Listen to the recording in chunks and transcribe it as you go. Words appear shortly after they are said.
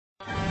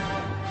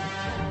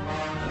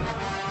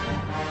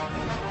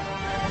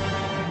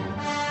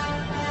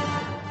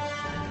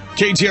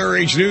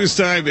KTRH News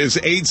Time is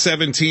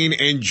 8:17,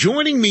 and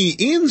joining me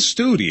in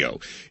studio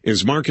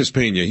is Marcus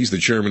Pena. He's the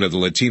chairman of the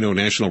Latino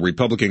National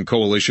Republican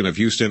Coalition of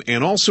Houston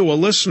and also a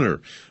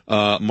listener,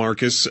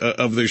 Marcus,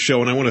 of this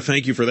show. And I want to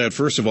thank you for that,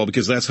 first of all,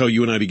 because that's how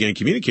you and I began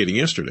communicating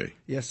yesterday.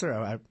 Yes,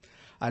 sir.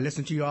 I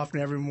listen to you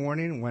often every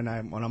morning when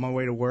I'm on my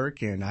way to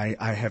work, and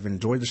I have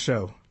enjoyed the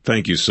show.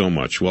 Thank you so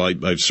much. Well,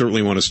 I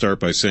certainly want to start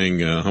by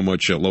saying how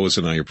much Lois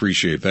and I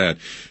appreciate that.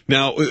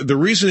 Now, the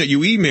reason that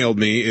you emailed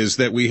me is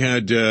that we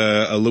had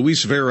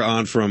Luis Vera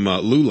on from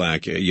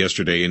LULAC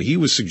yesterday, and he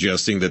was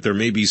suggesting that there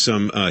may be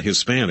some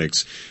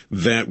Hispanics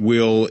that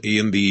will,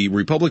 in the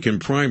Republican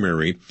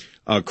primary,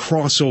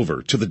 cross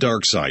over to the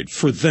dark side.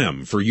 For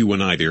them, for you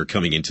and I, they're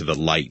coming into the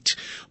light.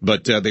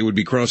 But they would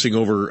be crossing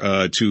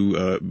over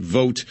to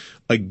vote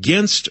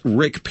against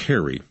Rick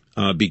Perry.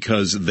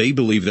 Because they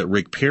believe that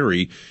Rick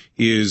Perry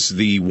is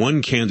the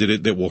one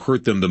candidate that will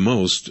hurt them the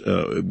most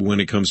when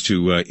it comes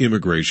to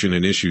immigration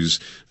and issues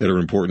that are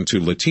important to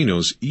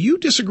Latinos. You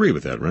disagree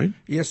with that, right?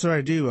 Yes, sir,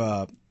 I do.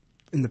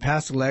 In the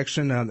past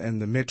election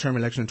and the midterm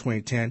election in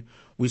 2010,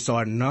 we saw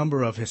a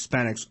number of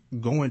Hispanics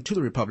going to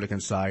the Republican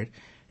side.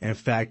 In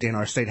fact, in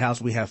our state house,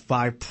 we have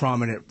 5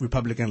 prominent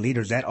Republican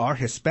leaders that are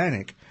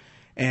Hispanic,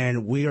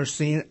 and we are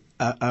seeing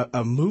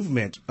a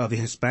movement of the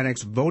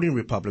Hispanics voting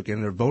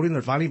Republican.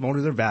 They're finally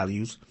voting their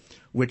values,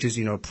 which is,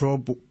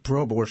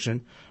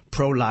 pro-abortion,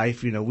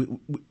 pro-life.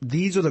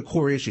 These are the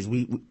core issues.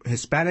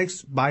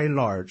 Hispanics, by and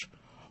large,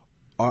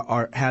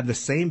 have the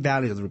same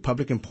values as the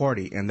Republican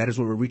Party, and that is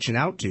what we're reaching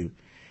out to.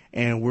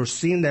 And we're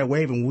seeing that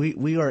wave, and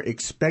we are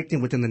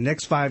expecting within the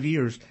next 5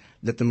 years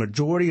that the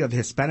majority of the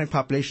Hispanic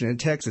population in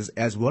Texas,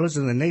 as well as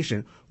in the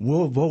nation,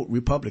 will vote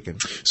Republican.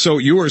 So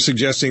you are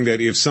suggesting that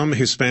if some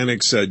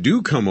Hispanics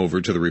do come over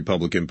to the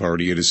Republican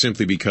Party, it is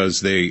simply because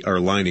they are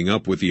lining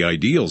up with the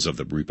ideals of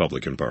the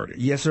Republican Party?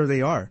 Yes, sir,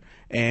 they are.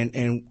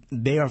 And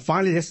they are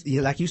finally,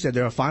 like you said,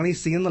 they are finally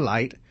seeing the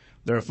light.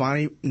 They're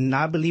finally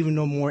not believing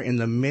no more in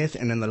the myth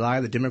and in the lie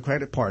of the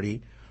Democratic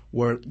Party,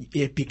 where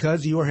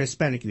because you are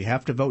Hispanic, you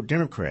have to vote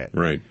Democrat.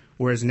 Right.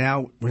 Whereas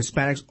now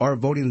Hispanics are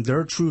voting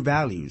their true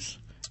values.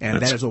 And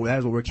that is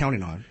what we're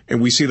counting on.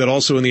 And we see that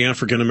also in the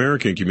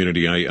African-American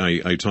community.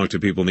 I talk to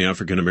people in the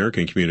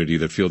African-American community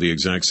that feel the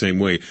exact same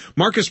way.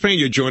 Marcus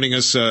Pena joining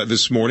us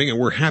this morning, and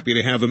we're happy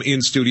to have him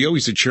in studio.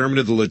 He's the chairman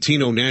of the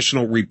Latino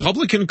National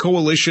Republican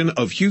Coalition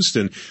of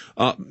Houston.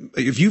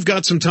 If you've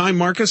got some time,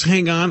 Marcus,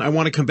 hang on. I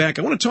want to come back.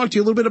 I want to talk to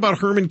you a little bit about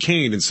Herman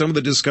Cain and some of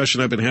the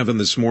discussion I've been having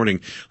this morning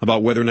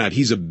about whether or not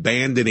he's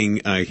abandoning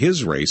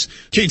his race.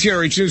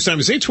 KTRH News Time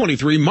is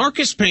 8:23.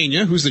 Marcus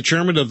Pena, who's the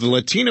chairman of the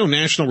Latino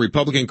National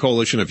Republican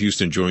Coalition of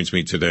Houston, joins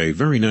me today.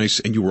 Very nice.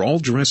 And you were all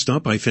dressed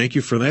up. I thank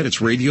you for that.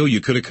 It's radio.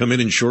 You could have come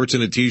in shorts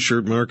and a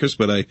T-shirt, Marcus,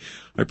 but I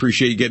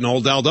appreciate you getting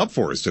all dialed up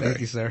for us today. Thank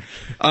you, sir.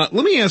 Let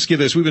me ask you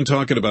this. We've been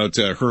talking about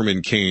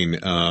Herman Cain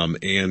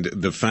and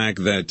the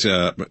fact that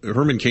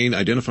Herman Cain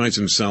identifies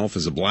himself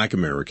as a black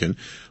American.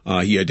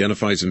 He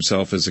identifies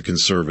himself as a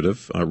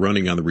conservative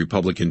running on the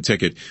Republican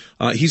ticket.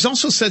 He's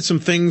also said some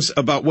things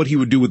about what he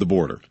would do with the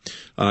border.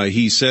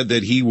 He said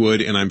that he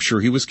would, and I'm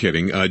sure he was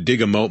kidding,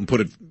 dig a moat and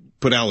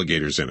put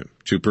alligators in it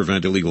to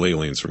prevent illegal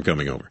aliens from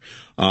coming over.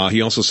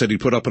 He also said he'd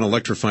put up an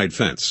electrified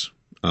fence.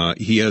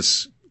 He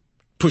has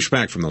pushed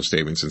back from those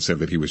statements and said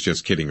that he was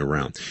just kidding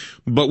around.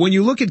 But when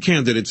you look at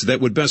candidates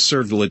that would best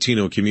serve the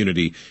Latino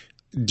community,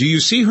 do you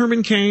see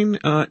Herman Cain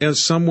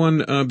as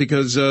someone,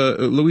 because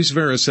Luis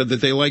Vera said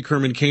that they like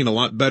Herman Cain a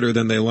lot better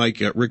than they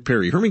like Rick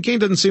Perry. Herman Cain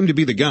doesn't seem to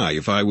be the guy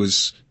if I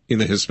was in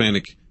the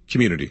Hispanic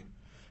community.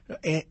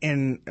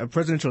 In a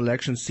presidential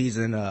election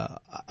season,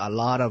 a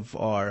lot of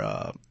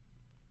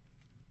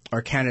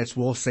our candidates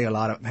will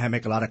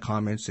make a lot of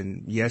comments,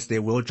 and yes, they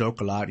will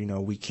joke a lot.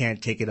 We can't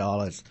take it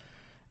all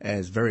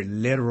as very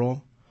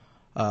literal.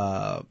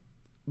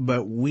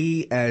 But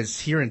we, as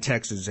here in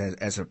Texas,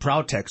 as a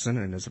proud Texan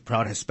and as a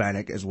proud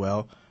Hispanic as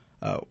well,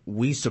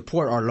 we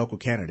support our local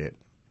candidate,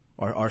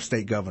 our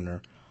state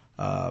governor.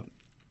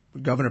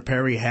 Governor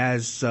Perry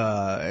has,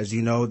 as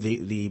you know,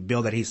 the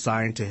bill that he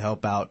signed to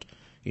help out,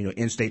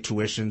 in-state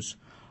tuitions.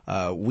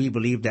 We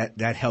believe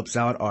that helps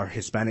out our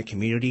Hispanic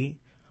community.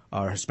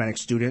 Our Hispanic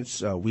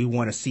students, we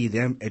want to see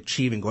them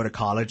achieve and go to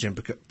college and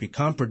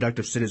become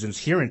productive citizens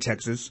here in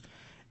Texas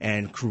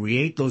and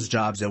create those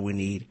jobs that we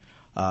need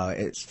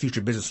as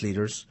future business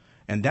leaders.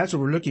 And that's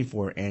what we're looking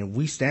for. And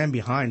we stand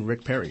behind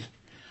Rick Perry.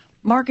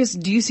 Marcus,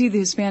 do you see the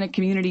Hispanic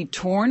community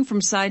torn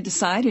from side to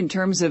side in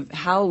terms of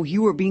how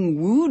you are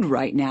being wooed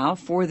right now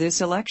for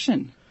this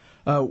election?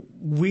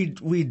 We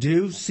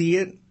do see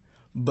it.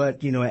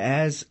 But,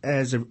 as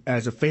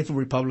a faithful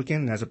Republican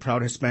and as a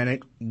proud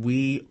Hispanic,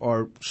 we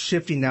are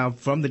shifting now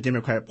from the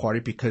Democratic Party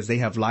because they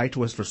have lied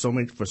to us for so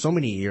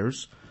many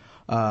years,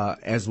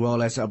 as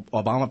well as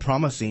Obama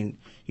promising,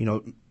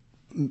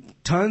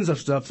 tons of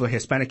stuff for the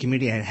Hispanic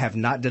community and have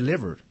not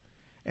delivered.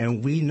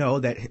 And we know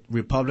that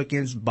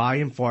Republicans, by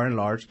and far and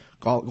large,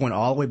 going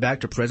all the way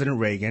back to President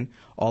Reagan,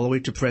 all the way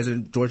to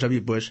President George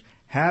W. Bush,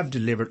 have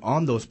delivered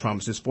on those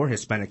promises for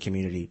Hispanic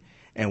community.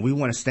 And we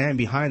want to stand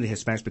behind the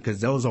Hispanics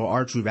because those are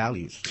our true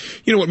values.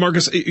 You know what,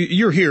 Marcus?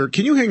 You're here.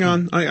 Can you hang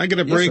on? I got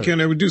a break,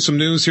 and I would do some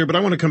news here, but I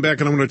want to come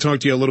back and I want to talk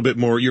to you a little bit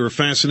more. You're a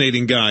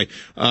fascinating guy.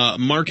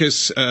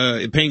 Marcus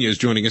Pena is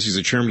joining us. He's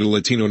the chairman of the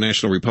Latino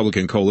National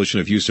Republican Coalition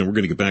of Houston. We're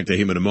going to get back to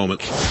him in a moment.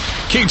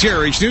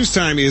 KTRH News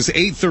Time is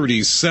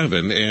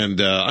 8:37,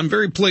 and I'm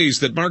very pleased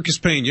that Marcus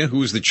Pena,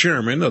 who is the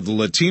chairman of the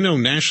Latino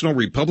National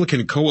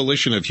Republican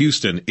Coalition of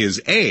Houston,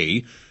 is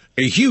a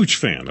huge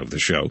fan of the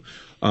show.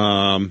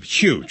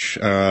 Huge.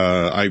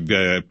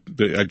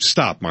 I'd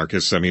stop,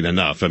 Marcus. I mean,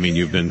 enough. I mean,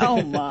 you've been.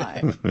 Oh my.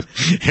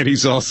 And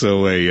he's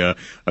also a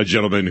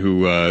gentleman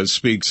who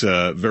speaks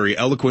very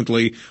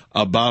eloquently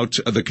about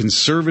the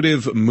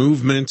conservative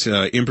movement,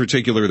 in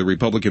particular the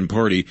Republican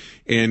Party.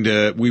 And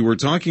we were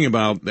talking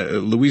about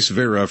Luis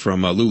Vera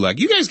from LULAC.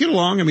 You guys get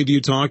along? I mean, do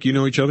you talk? You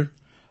know each other?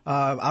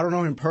 I don't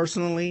know him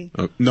personally.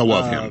 Know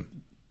of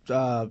him.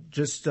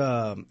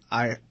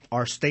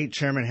 Our state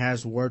chairman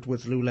has worked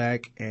with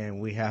LULAC, and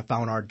we have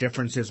found our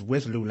differences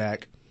with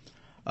LULAC.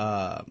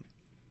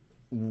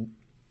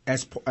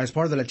 As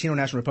part of the Latino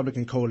National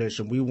Republican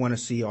Coalition, we want to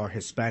see our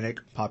Hispanic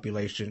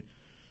population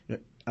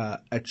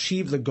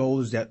achieve the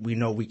goals that we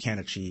know we can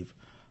achieve.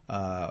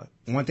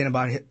 One thing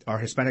about our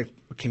Hispanic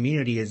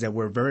community is that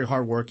we're very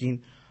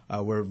hardworking.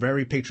 We're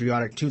very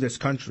patriotic to this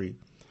country.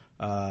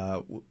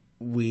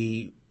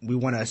 We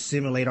want to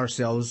assimilate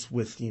ourselves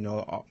with,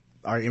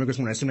 our immigrants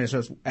want to assimilate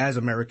ourselves as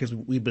Americans.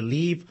 We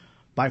believe,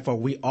 by far,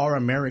 we are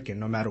American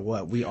no matter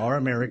what. We are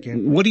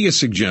American. What do you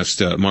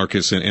suggest,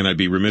 Marcus, and I'd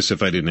be remiss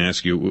if I didn't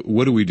ask you,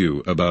 what do we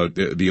do about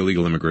the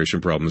illegal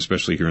immigration problem,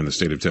 especially here in the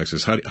state of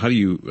Texas? How do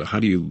you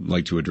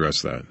like to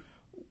address that?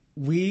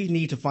 We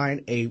need to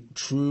find a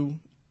true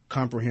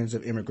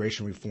comprehensive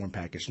immigration reform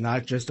package,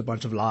 not just a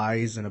bunch of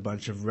lies and a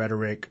bunch of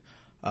rhetoric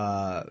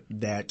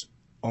that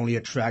only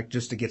attract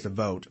just to get the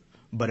vote,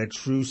 but a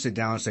true sit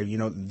down and say,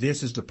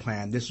 this is the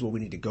plan. This is what we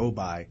need to go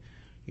by.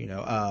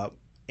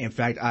 In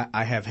fact,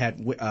 I have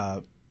had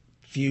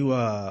few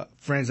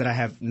friends that I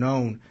have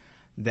known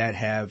that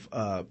have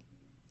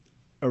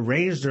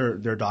arranged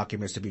their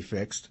documents to be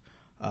fixed,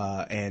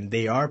 and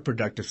they are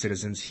productive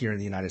citizens here in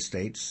the United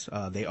States.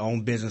 They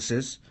own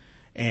businesses,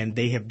 and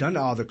they have done it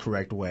all the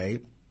correct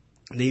way.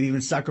 They've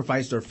even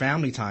sacrificed their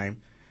family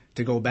time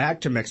to go back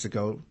to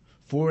Mexico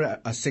for a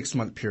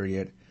 6-month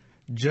period,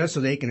 just so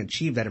they can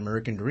achieve that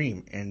American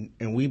dream.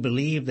 And we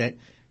believe that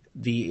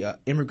the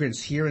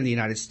immigrants here in the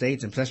United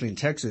States, and especially in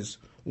Texas,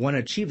 want to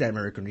achieve that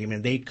American dream.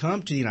 And they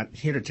come to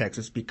here to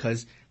Texas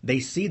because they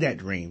see that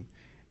dream.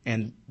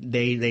 And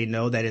they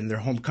know that in their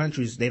home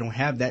countries, they don't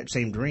have that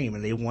same dream.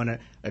 And they want to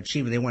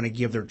achieve it. They want to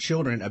give their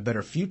children a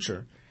better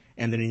future.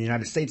 And then in the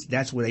United States,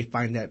 that's where they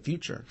find that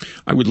future.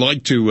 I would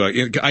like to,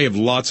 I have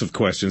lots of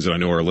questions, and I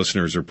know our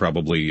listeners are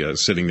probably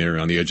sitting there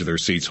on the edge of their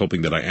seats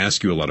hoping that I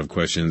ask you a lot of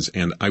questions,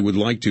 and I would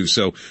like to.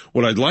 So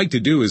what I'd like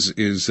to do is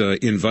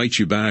invite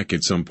you back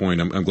at some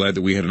point. I'm glad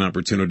that we had an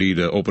opportunity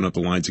to open up the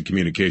lines of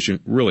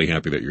communication. Really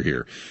happy that you're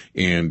here.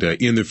 And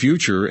in the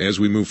future, as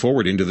we move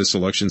forward into this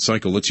election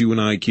cycle, let's you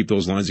and I keep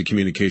those lines of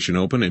communication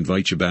open,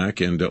 invite you back,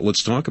 and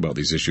let's talk about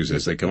these issues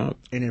as they come up.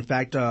 And in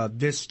fact,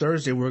 this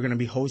Thursday, we're going to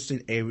be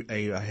hosting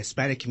a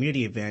Hispanic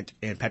community event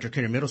in Patrick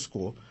Henry Middle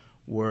School,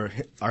 where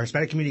our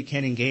Hispanic community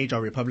can engage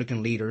our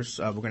Republican leaders.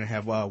 We're going to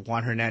have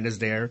Juan Hernandez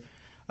there,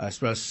 as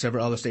well as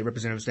several other state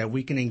representatives, that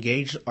we can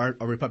engage our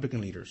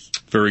Republican leaders.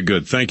 Very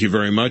good. Thank you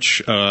very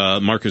much.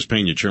 Marcus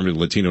Pena, chairman of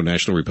the Latino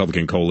National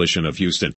Republican Coalition of Houston.